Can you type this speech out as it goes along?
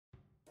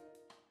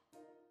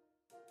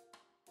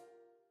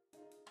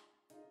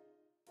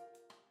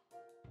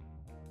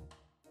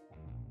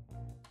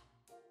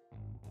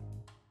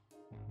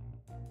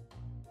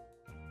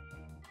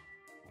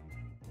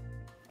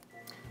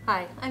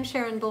Hi, I'm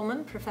Sharon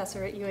Bullman,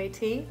 professor at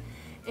UAT,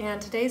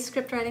 and today's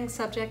script writing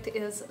subject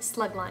is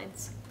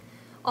sluglines,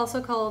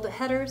 also called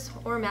headers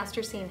or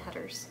master scene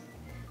headers.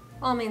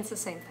 All means the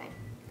same thing,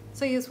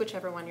 so use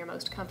whichever one you're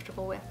most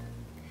comfortable with.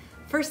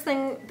 First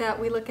thing that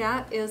we look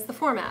at is the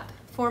format.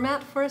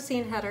 Format for a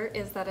scene header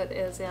is that it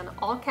is in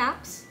all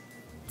caps,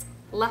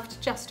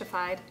 left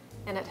justified,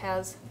 and it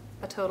has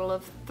a total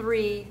of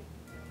 3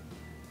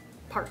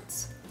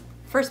 parts.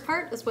 First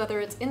part is whether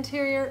it's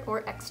interior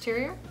or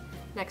exterior.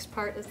 Next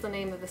part is the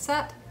name of the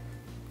set.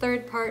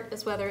 Third part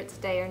is whether it's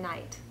day or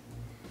night.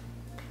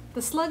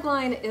 The slug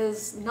line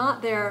is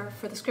not there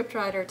for the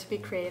scriptwriter to be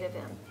creative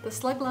in. The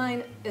slug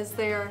line is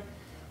there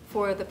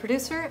for the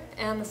producer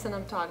and the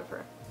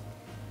cinematographer.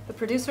 The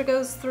producer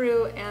goes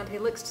through and he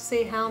looks to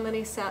see how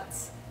many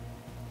sets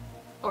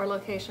or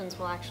locations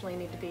will actually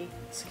need to be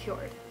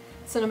secured.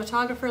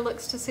 Cinematographer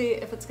looks to see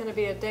if it's going to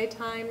be a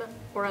daytime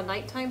or a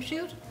nighttime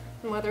shoot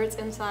and whether it's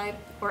inside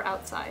or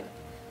outside.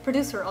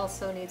 Producer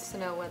also needs to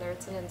know whether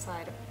it's an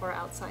inside or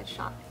outside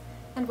shot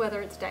and whether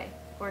it's day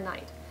or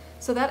night.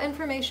 So that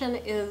information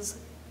is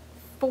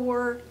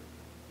for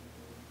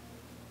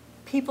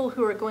people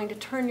who are going to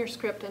turn your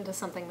script into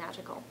something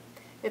magical.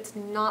 It's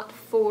not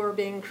for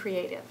being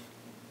creative.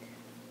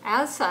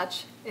 As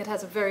such, it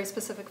has a very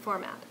specific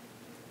format.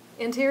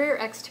 Interior,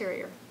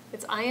 exterior.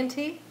 It's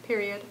INT,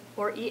 period,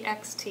 or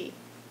EXT,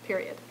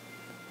 period.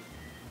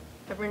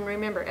 Everyone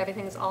remember,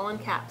 everything's all in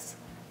caps.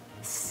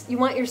 You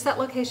want your set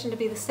location to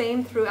be the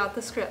same throughout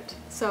the script.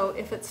 So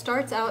if it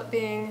starts out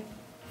being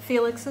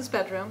Felix's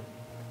bedroom,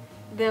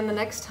 then the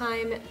next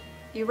time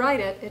you write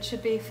it, it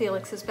should be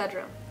Felix's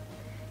bedroom.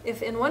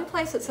 If in one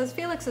place it says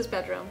Felix's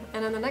bedroom,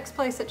 and in the next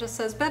place it just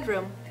says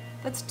bedroom,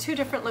 that's 2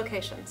 different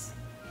locations.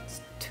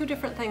 It's 2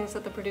 different things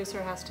that the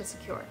producer has to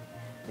secure.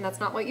 And that's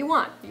not what you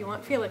want. You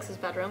want Felix's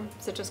bedroom,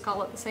 so just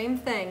call it the same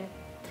thing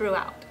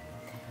throughout.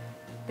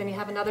 Then you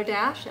have another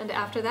dash, and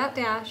after that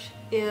dash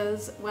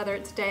is whether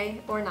it's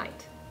day or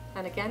night.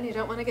 And again, you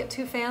don't want to get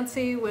too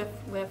fancy with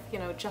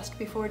just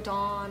before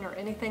dawn or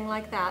anything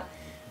like that,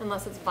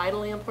 unless it's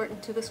vitally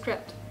important to the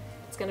script.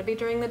 It's going to be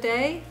during the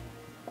day,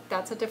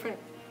 that's a different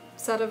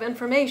set of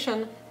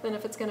information than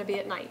if it's going to be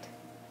at night.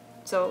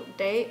 So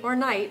day or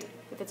night,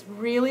 if it's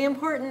really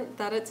important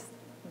that it's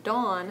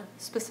dawn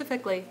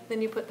specifically,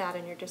 then you put that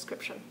in your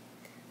description.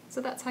 So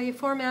that's how you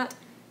format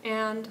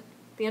and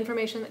the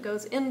information that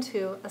goes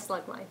into a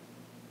slug line.